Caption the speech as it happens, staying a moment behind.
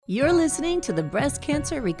You're listening to the Breast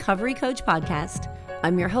Cancer Recovery Coach podcast.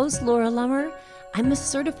 I'm your host, Laura Lummer. I'm a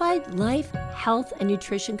certified life, health, and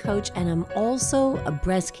nutrition coach, and I'm also a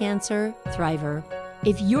breast cancer thriver.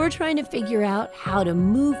 If you're trying to figure out how to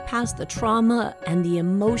move past the trauma and the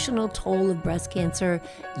emotional toll of breast cancer,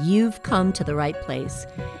 you've come to the right place.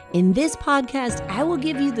 In this podcast, I will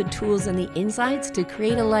give you the tools and the insights to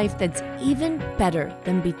create a life that's even better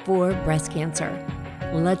than before breast cancer.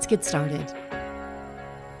 Let's get started.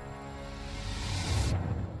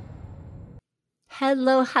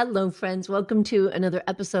 Hello, friends. Welcome to another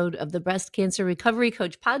episode of the Breast Cancer Recovery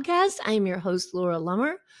Coach podcast. I am your host, Laura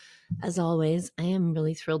Lummer. As always, I am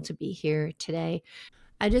really thrilled to be here today.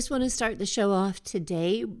 I just want to start the show off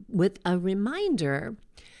today with a reminder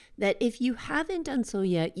that if you haven't done so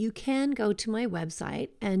yet, you can go to my website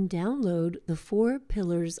and download the 4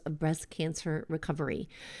 Pillars of Breast Cancer Recovery.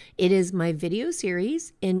 It is my video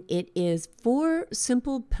series, and it is 4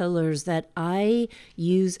 simple pillars that I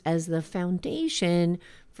use as the foundation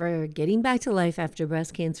for getting back to life after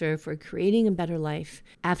breast cancer, for creating a better life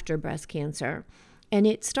after breast cancer. And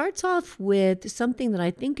it starts off with something that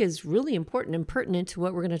I think is really important and pertinent to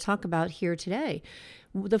what we're going to talk about here today.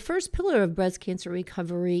 The first pillar of breast cancer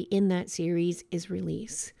recovery in that series is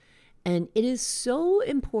release. And it is so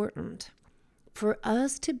important for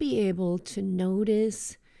us to be able to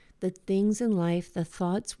notice the things in life, the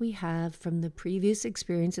thoughts we have from the previous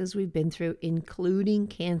experiences we've been through, including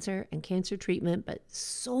cancer and cancer treatment, but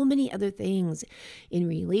so many other things in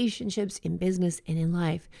relationships, in business, and in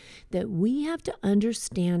life that we have to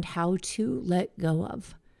understand how to let go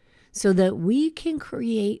of so that we can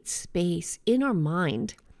create space in our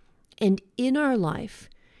mind and in our life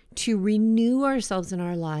to renew ourselves in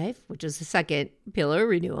our life, which is the second pillar,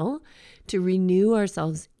 renewal, to renew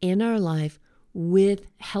ourselves in our life with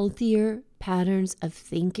healthier patterns of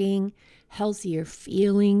thinking, healthier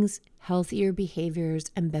feelings, healthier behaviors,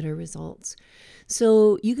 and better results.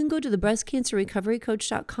 So you can go to the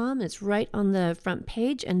breastcancerrecoverycoach.com. It's right on the front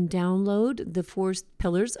page, and download the 4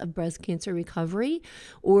 pillars of breast cancer recovery.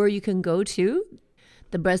 Or you can go to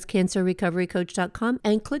the breastcancerrecoverycoach.com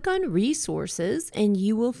and click on resources, and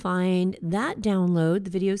you will find that download, the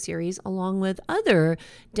video series, along with other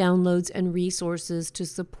downloads and resources to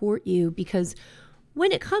support you. Because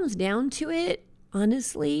when it comes down to it,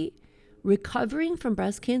 honestly, recovering from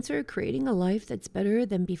breast cancer, creating a life that's better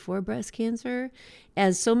than before breast cancer,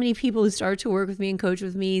 as so many people who start to work with me and coach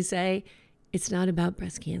with me say, it's not about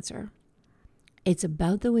breast cancer. It's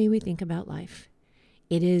about the way we think about life.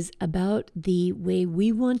 It is about the way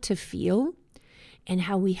we want to feel and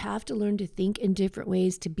how we have to learn to think in different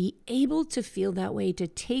ways to be able to feel that way, to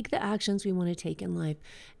take the actions we want to take in life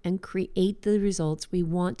and create the results we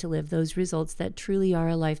want to live, those results that truly are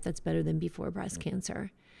a life that's better than before breast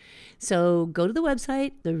cancer. So go to the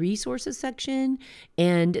website, the resources section,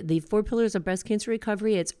 and the 4 pillars of breast cancer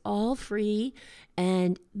recovery. It's all free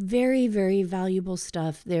and very, very valuable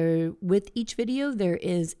stuff. There, with each video, there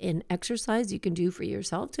is an exercise you can do for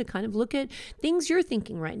yourself to kind of look at things you're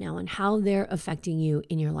thinking right now and how they're affecting you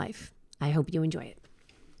in your life. I hope you enjoy it.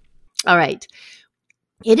 All right.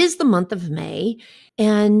 It is the month of May,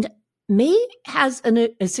 and May has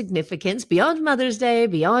a significance beyond Mother's Day,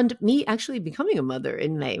 beyond me actually becoming a mother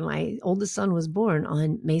in May. My oldest son was born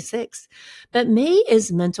on May 6th. But May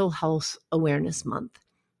is Mental Health Awareness Month.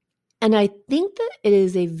 And I think that it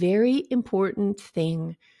is a very important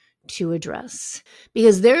thing to address,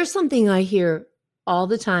 because there's something I hear all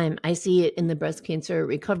the time. I see it in the breast cancer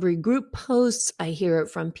recovery group posts. I hear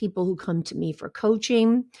it from people who come to me for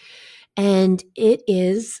coaching. And it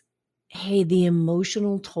is, hey, the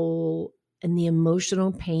emotional toll and the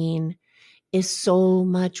emotional pain is so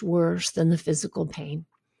much worse than the physical pain.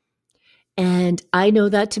 And I know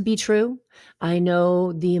that to be true. I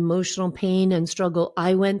know the emotional pain and struggle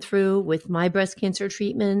I went through with my breast cancer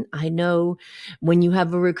treatment. I know when you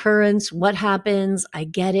have a recurrence, what happens. I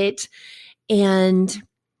get it. And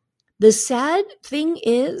the sad thing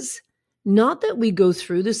is not that we go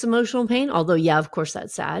through this emotional pain, although, yeah, of course,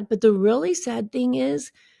 that's sad. But the really sad thing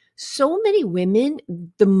is so many women,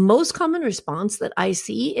 the most common response that I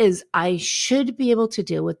see is, I should be able to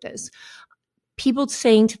deal with this. People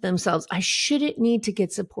saying to themselves, I shouldn't need to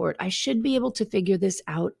get support. I should be able to figure this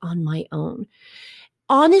out on my own.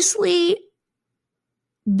 Honestly,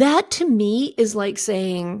 that to me is like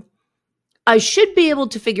saying, I should be able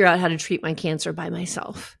to figure out how to treat my cancer by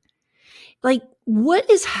myself. Like, what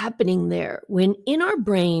is happening there when in our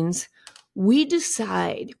brains we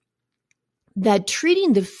decide that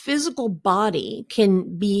treating the physical body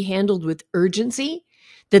can be handled with urgency,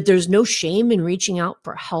 that there's no shame in reaching out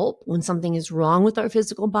for help when something is wrong with our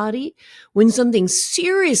physical body. When something's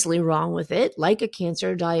seriously wrong with it, like a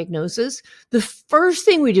cancer diagnosis, the first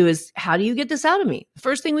thing we do is, how do you get this out of me? The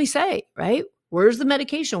first thing we say, right? Where's the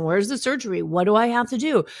medication? Where's the surgery? What do I have to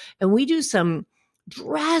do? And we do some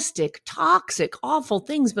drastic, toxic, awful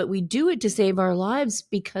things, but we do it to save our lives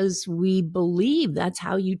because we believe that's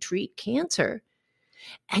how you treat cancer.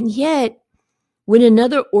 And yet, when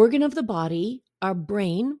another organ of the body, our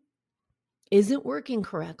brain, isn't working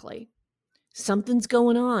correctly, something's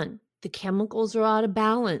going on, the chemicals are out of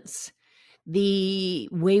balance, the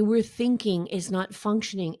way we're thinking is not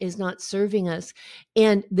functioning, is not serving us.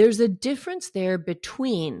 And there's a difference there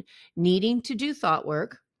between needing to do thought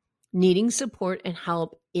work, needing support and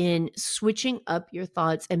help in switching up your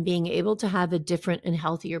thoughts and being able to have a different and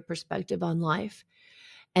healthier perspective on life,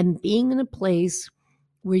 and being in a place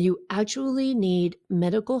where you actually need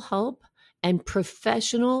medical help and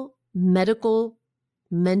professional medical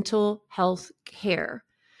mental health care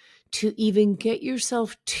to even get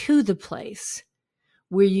yourself to the place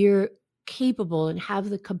where you're capable and have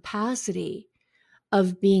the capacity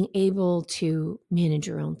of being able to manage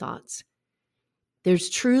your own thoughts. There's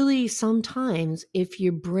truly sometimes, if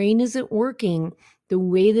your brain isn't working the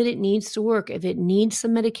way that it needs to work, if it needs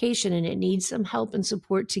some medication and it needs some help and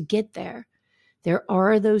support to get there, there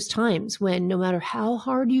are those times when no matter how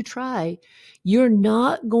hard you try, you're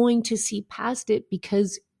not going to see past it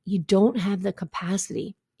because you don't have the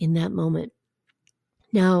capacity in that moment.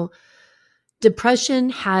 Now,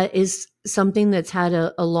 depression is something that's had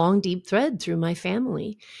a long, deep thread through my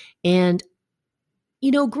family. And,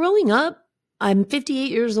 growing up, I'm 58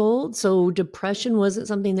 years old, so depression wasn't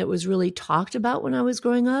something that was really talked about when I was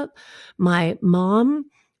growing up. My mom,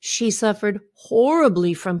 she suffered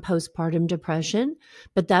horribly from postpartum depression,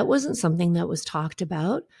 but that wasn't something that was talked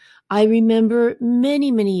about. I remember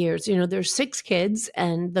many, many years, there's 6 kids,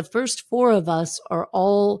 and the first 4 of us are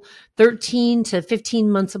all 13 to 15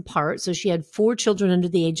 months apart. So she had 4 children under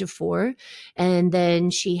the age of 4. And then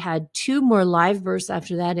she had 2 more live births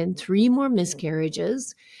after that and 3 more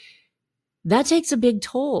miscarriages. That takes a big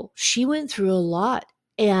toll. She went through a lot.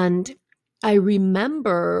 And I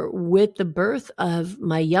remember with the birth of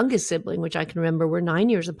my youngest sibling, which I can remember, we're 9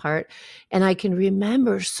 years apart. And I can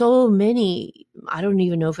remember so many, I don't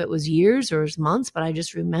even know if it was years or months, but I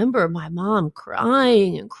just remember my mom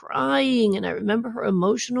crying and crying. And I remember her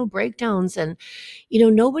emotional breakdowns, and,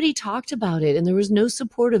 nobody talked about it, and there was no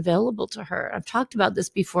support available to her. I've talked about this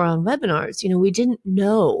before on webinars. We didn't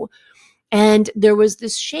know. And there was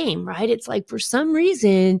this shame, right? It's like, for some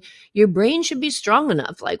reason, your brain should be strong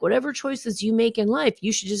enough. Like, whatever choices you make in life,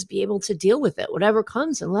 you should just be able to deal with it. Whatever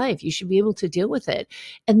comes in life, you should be able to deal with it.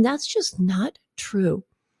 And that's just not true.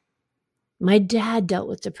 My dad dealt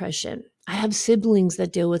with depression. I have siblings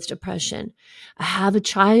that deal with depression. I have a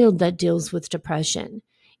child that deals with depression.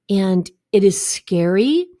 And it is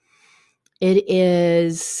scary. It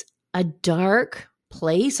is a dark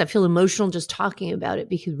place. I feel emotional just talking about it,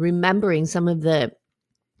 because remembering some of the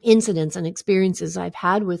incidents and experiences I've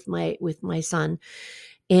had with my son,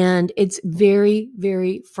 and it's very,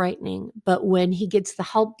 very frightening. But when he gets the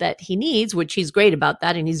help that he needs, which he's great about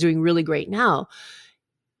that, and he's doing really great now,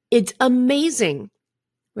 it's amazing.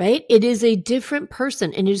 Right? It is a different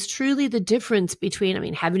person. And it is truly the difference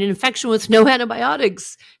between, having an infection with no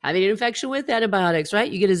antibiotics, having an infection with antibiotics, right?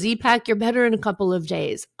 You get a Z-Pack, you're better in a couple of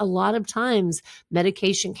days. A lot of times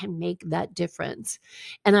medication can make that difference.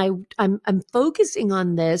 And I'm focusing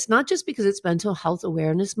on this, not just because it's Mental Health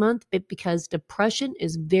Awareness Month, but because depression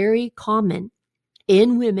is very common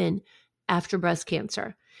in women after breast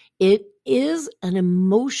cancer. It is an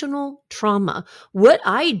emotional trauma. What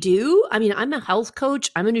I do, I'm a health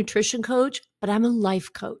coach, I'm a nutrition coach, but I'm a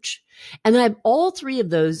life coach. And I have all 3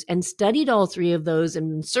 of those, and studied all 3 of those,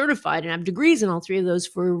 and been certified, and have degrees in all 3 of those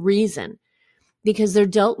for a reason, because they're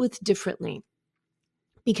dealt with differently.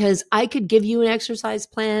 Because I could give you an exercise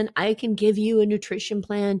plan, I can give you a nutrition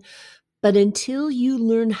plan, but until you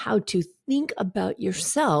learn how to think about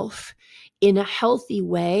yourself in a healthy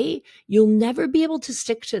way, you'll never be able to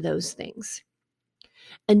stick to those things.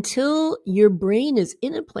 Until your brain is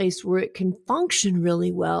in a place where it can function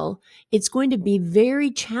really well, it's going to be very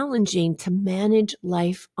challenging to manage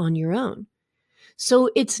life on your own. So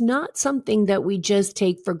it's not something that we just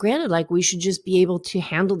take for granted, like we should just be able to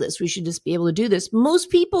handle this. We should just be able to do this. Most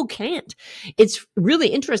people can't. It's really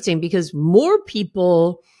interesting because more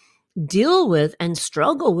people deal with and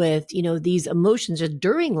struggle with, these emotions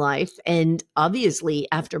during life, and obviously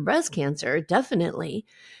after breast cancer, definitely,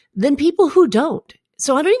 than people who don't.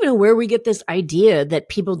 So I don't even know where we get this idea that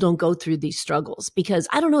people don't go through these struggles, because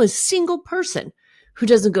I don't know a single person who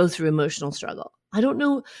doesn't go through emotional struggle. I don't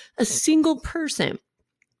know a single person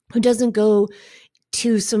who doesn't go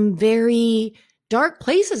to some very dark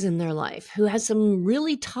places in their life, who has some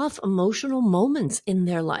really tough emotional moments in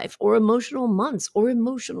their life, or emotional months, or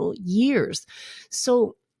emotional years.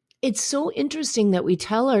 So it's so interesting that we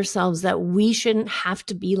tell ourselves that we shouldn't have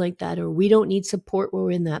to be like that, or we don't need support when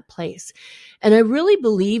we're in that place. And I really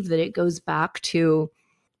believe that it goes back to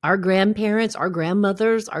our grandparents, our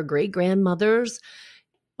grandmothers, our great grandmothers.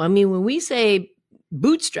 I mean, when we say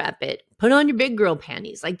bootstrap it, put on your big girl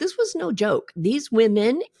panties, like, this was no joke. These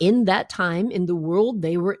women in that time, in the world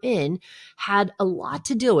they were in, had a lot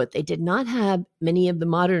to deal with. They did not have many of the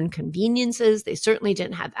modern conveniences. They certainly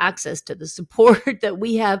didn't have access to the support that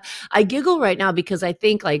we have. I giggle right now because I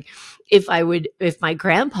think, like, if my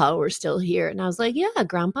grandpa were still here and I was like, yeah,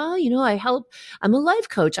 grandpa, I'm a life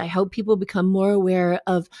coach. I help people become more aware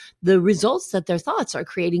of the results that their thoughts are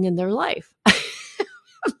creating in their life.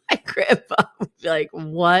 My grandpa would be like,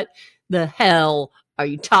 what the hell are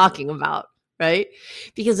you talking about? Right?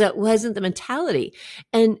 Because that wasn't the mentality.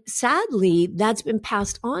 And sadly, that's been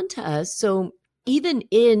passed on to us. So even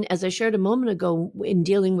as I shared a moment ago, in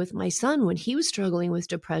dealing with my son, when he was struggling with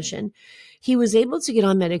depression, he was able to get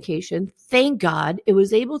on medication. Thank God. It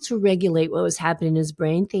was able to regulate what was happening in his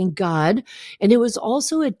brain. Thank God. And it was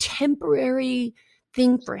also a temporary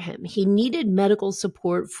thing for him. He needed medical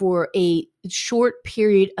support for a short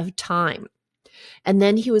period of time. And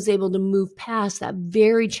then he was able to move past that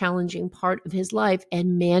very challenging part of his life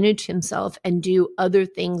and manage himself and do other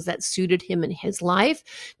things that suited him in his life,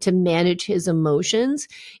 to manage his emotions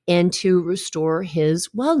and to restore his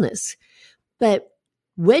wellness. But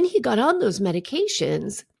when he got on those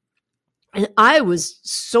medications, and I was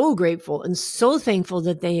so grateful and so thankful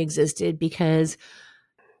that they existed, because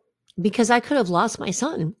I could have lost my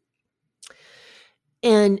son.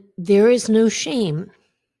 And there is no shame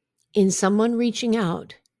in someone reaching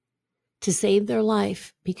out to save their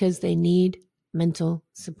life because they need mental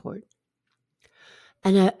support.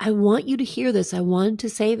 And I want you to hear this. I wanted to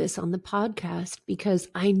say this on the podcast because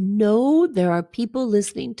I know there are people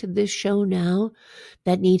listening to this show now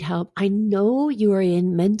that need help. I know you are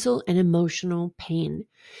in mental and emotional pain.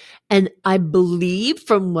 And I believe,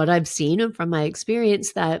 from what I've seen and from my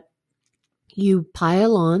experience, that you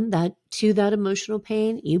pile on that emotional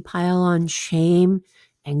pain, you pile on shame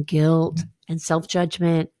and guilt and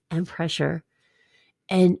self-judgment and pressure.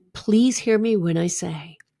 And please hear me when I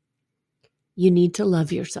say, you need to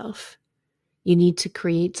love yourself. You need to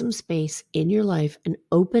create some space in your life and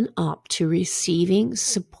open up to receiving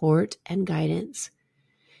support and guidance.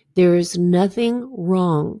 There is nothing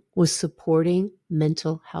wrong with supporting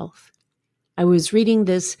mental health. I was reading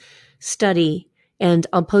this study, and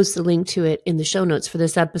I'll post the link to it in the show notes for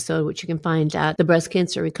this episode, which you can find at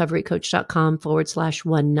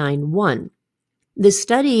thebreastcancerrecoverycoach.com/191. The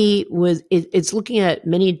study it's looking at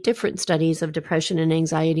many different studies of depression and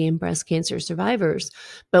anxiety in breast cancer survivors.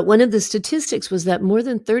 But one of the statistics was that more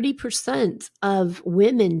than 30% of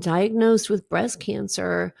women diagnosed with breast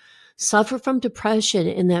cancer suffer from depression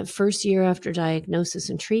in that first year after diagnosis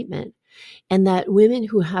and treatment. And that women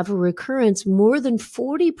who have a recurrence, more than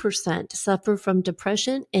 40% suffer from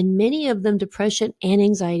depression, and many of them depression and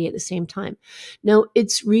anxiety at the same time. Now,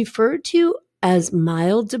 it's referred to as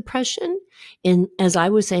mild depression. And as I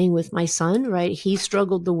was saying with my son, right, he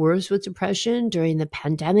struggled the worst with depression during the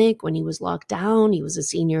pandemic when he was locked down. He was a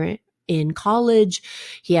senior in college.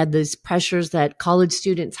 He had these pressures that college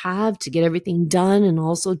students have to get everything done, and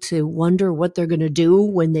also to wonder what they're going to do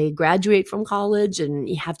when they graduate from college and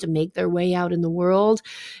you have to make their way out in the world.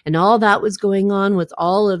 And all that was going on with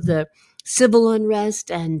all of the civil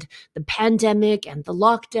unrest and the pandemic and the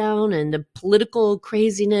lockdown and the political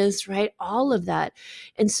craziness, right? All of that.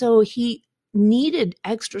 And so he needed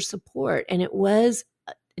extra support, and it was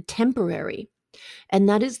temporary. And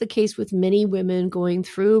that is the case with many women going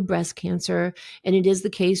through breast cancer. And it is the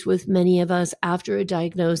case with many of us after a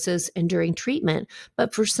diagnosis and during treatment.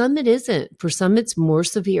 But for some, it isn't. For some, it's more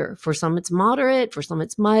severe. For some, it's moderate. For some,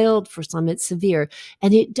 it's mild. For some, it's severe.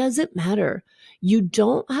 And it doesn't matter. You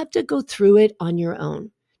don't have to go through it on your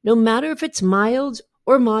own. No matter if it's mild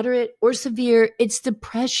or moderate or severe, it's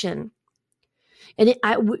depression. And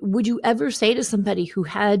would you ever say to somebody who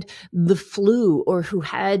had the flu, or who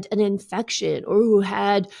had an infection, or who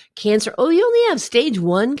had cancer, oh, you only have stage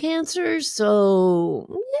 1 cancer, so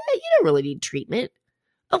yeah, you don't really need treatment?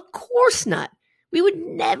 Of course not. We would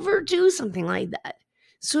never do something like that.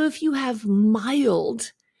 So if you have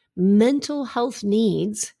mild mental health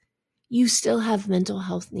needs, you still have mental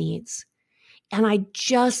health needs. And I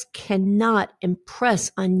just cannot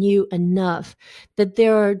impress on you enough that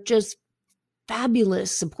there are just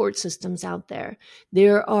fabulous support systems out there.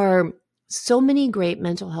 There are so many great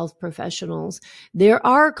mental health professionals. There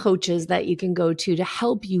are coaches that you can go to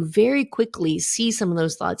help you very quickly see some of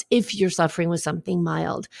those thoughts if you're suffering with something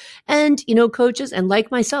mild. And, coaches, and like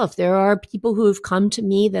myself, there are people who have come to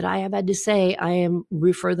me that I have had to say,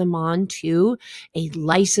 refer them on to a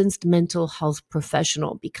licensed mental health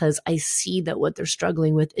professional because I see that what they're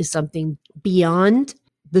struggling with is something beyond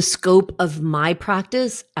the scope of my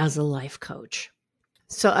practice as a life coach.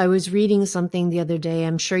 So I was reading something the other day.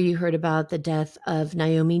 I'm sure you heard about the death of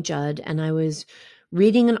Naomi Judd, and I was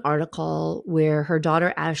reading an article where her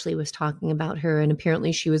daughter Ashley was talking about her, and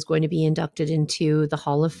apparently she was going to be inducted into the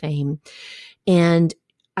Hall of Fame. And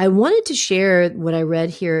I wanted to share what I read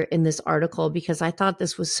here in this article because I thought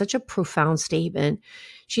this was such a profound statement.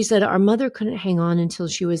 She said, "Our mother couldn't hang on until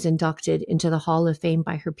she was inducted into the Hall of Fame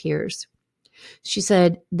by her peers." She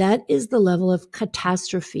said, "That is the level of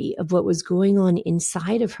catastrophe of what was going on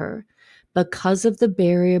inside of her because of the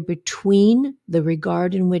barrier between the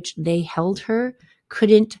regard in which they held her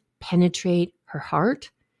couldn't penetrate her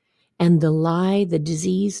heart, and the lie the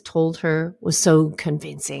disease told her was so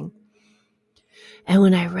convincing." And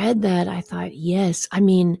when I read that, I thought, yes,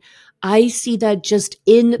 I see that just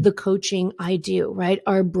in the coaching I do, right?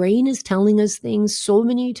 Our brain is telling us things so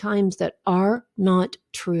many times that are not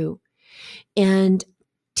true. And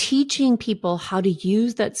teaching people how to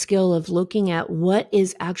use that skill of looking at what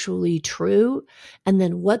is actually true and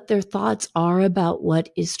then what their thoughts are about what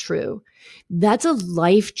is true. That's a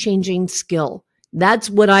life-changing skill. That's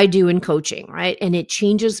what I do in coaching, right? And it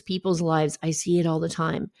changes people's lives. I see it all the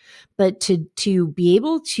time. But to be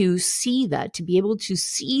able to see that, to be able to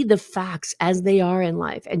see the facts as they are in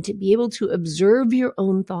life, and to be able to observe your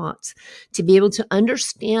own thoughts, to be able to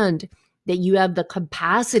understand that you have the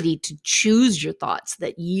capacity to choose your thoughts,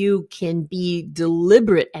 that you can be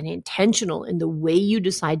deliberate and intentional in the way you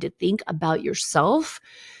decide to think about yourself,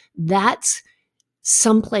 that's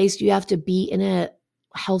someplace you have to be in a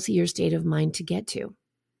healthier state of mind to get to.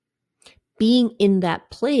 Being in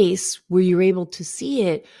that place where you're able to see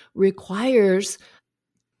it requires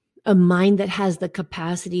a mind that has the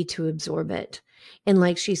capacity to absorb it. And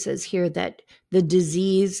like she says here, that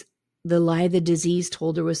the lie the disease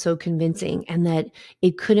told her was so convincing, and that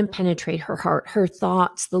it couldn't penetrate her heart, her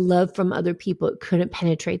thoughts, the love from other people, it couldn't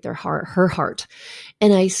penetrate her heart.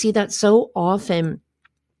 And I see that so often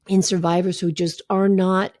in survivors who just are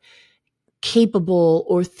not capable,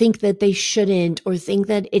 or think that they shouldn't, or think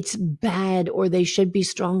that it's bad, or they should be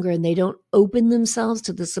stronger, and they don't open themselves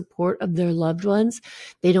to the support of their loved ones.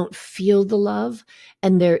 They don't feel the love,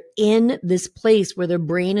 and they're in this place where their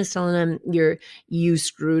brain is telling them, you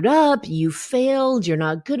screwed up, you failed, you're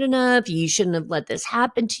not good enough, you shouldn't have let this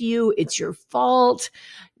happen to you, it's your fault.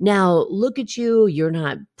 Now look at you, you're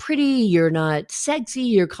not pretty, you're not sexy,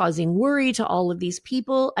 you're causing worry to all of these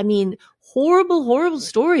people. Horrible, horrible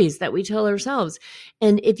stories that we tell ourselves.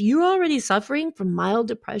 And if you're already suffering from mild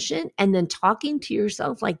depression and then talking to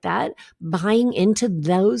yourself like that, buying into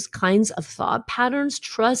those kinds of thought patterns,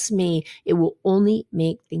 trust me, it will only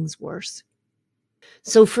make things worse.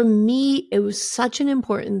 So for me, it was such an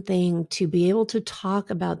important thing to be able to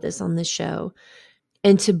talk about this on the show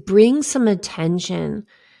and to bring some attention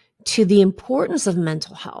to the importance of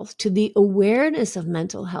mental health, to the awareness of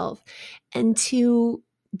mental health, and to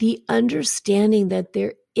the understanding that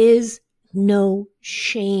there is no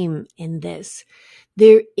shame in this.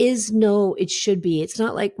 There is no, it should be. It's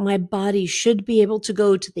not like my body should be able to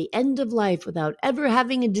go to the end of life without ever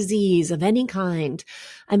having a disease of any kind.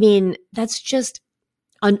 That's just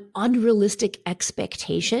an unrealistic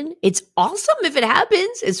expectation. It's awesome if it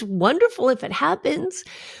happens. It's wonderful if it happens,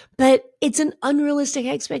 but it's an unrealistic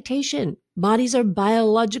expectation. Bodies are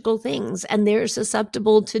biological things, and they're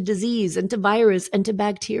susceptible to disease and to virus and to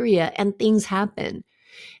bacteria, and things happen.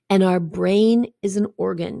 And our brain is an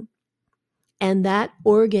organ, and that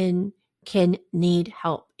organ can need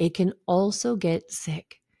help. It can also get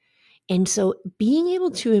sick. And so being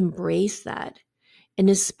able to embrace that, and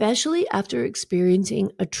especially after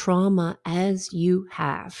experiencing a trauma as you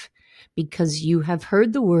have, because you have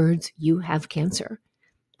heard the words, you have cancer.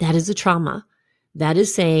 That is a trauma. That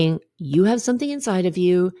is saying you have something inside of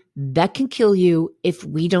you that can kill you if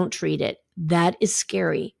we don't treat it. That is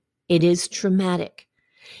scary. It is traumatic.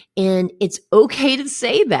 And it's okay to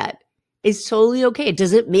say that. It's totally okay. It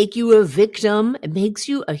doesn't make you a victim. It makes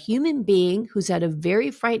you a human being who's had a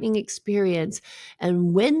very frightening experience.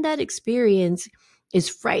 And when that experience is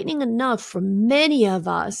frightening enough for many of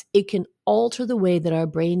us, it can alter the way that our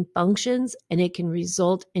brain functions, and it can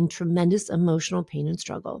result in tremendous emotional pain and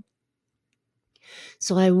struggle.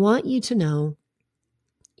 So I want you to know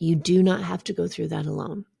you do not have to go through that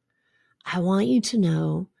alone. I want you to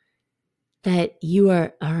know that you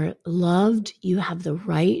are loved, you have the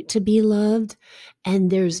right to be loved, and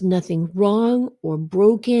there's nothing wrong or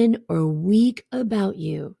broken or weak about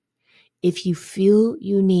you. If you feel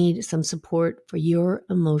you need some support for your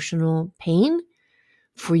emotional pain,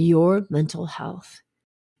 for your mental health,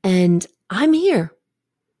 and I'm here.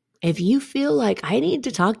 If you feel like I need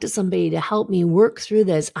to talk to somebody to help me work through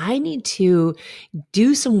this, I need to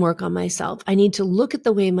do some work on myself. I need to look at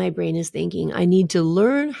the way my brain is thinking. I need to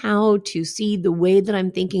learn how to see the way that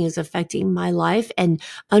I'm thinking is affecting my life and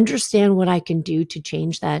understand what I can do to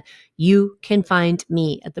change that. You can find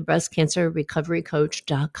me at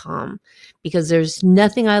thebreastcancerrecoverycoach.com, because there's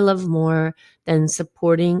nothing I love more than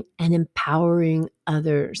supporting and empowering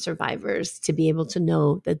other survivors to be able to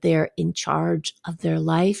know that they're in charge of their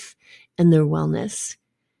life and their wellness.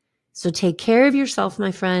 So take care of yourself,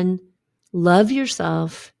 my friend. Love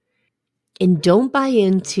yourself, and don't buy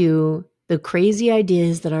into the crazy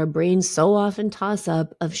ideas that our brains so often toss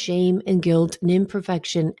up of shame and guilt and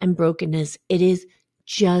imperfection and brokenness. It is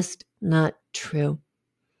just not true.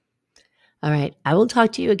 All right, I will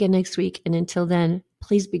talk to you again next week. And until then,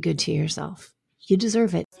 please be good to yourself. You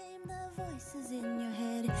deserve it.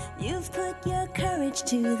 You've put your courage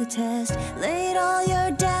to the test, laid all your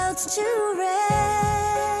doubts to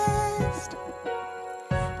rest.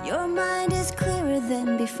 Your mind is clearer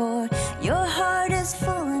than before. Your heart is full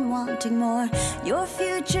and wanting more. Your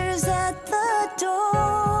future's at the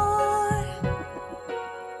door.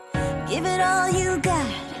 Give it all you got.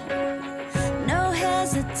 No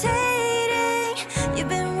hesitating. You've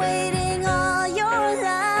been waiting all your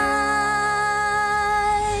life.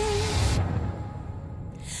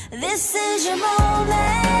 This is your moment.